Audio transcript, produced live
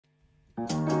Ooh,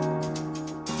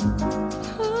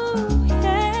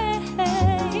 yeah.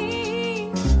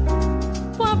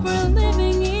 What we're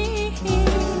living in.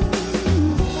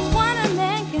 What a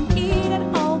man can eat at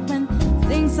all when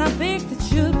things are big that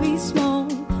should be small.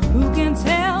 Who can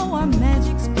tell what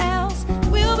magic spells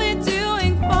we'll be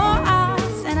doing for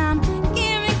us? And I'm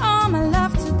giving all my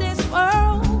love to this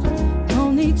world.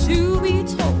 No need to be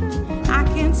told. I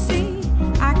can see,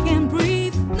 I can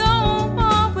breathe. No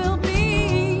more will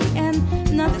be. And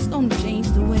nothing's gonna change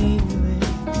the way we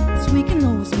live. 'Cause we can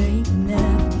always make and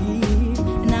never give.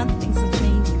 And now things are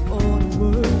changing for the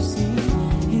worse.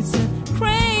 See, it's a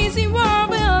crazy world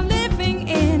we're living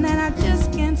in. And I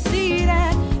just can't see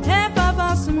that half of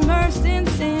us immersed in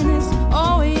sin is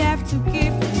all we have to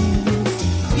give in this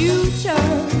future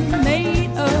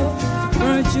made of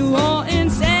virtual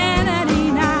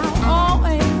insanity. Now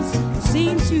always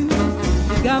seem to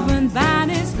be governed by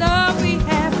this love we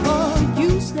have for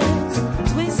useless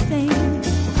twisting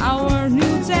our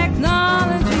new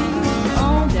technology.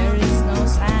 Oh, there is no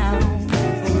sound.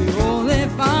 We all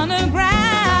live on the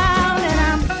ground. And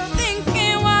I'm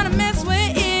thinking what a mess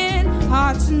we're in.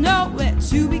 Hard to know where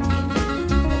to begin.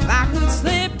 If I could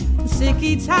slip the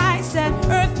sticky ties that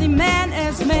earthly man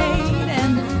has made.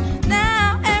 And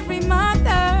now every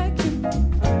mother can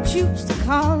choose to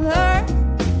call her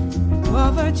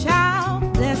of her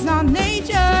child. That's not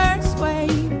nature's way.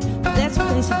 That's what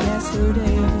they said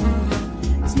yesterday.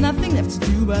 There's nothing left to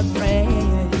do but pray.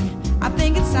 I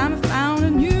think it's time I found a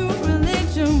new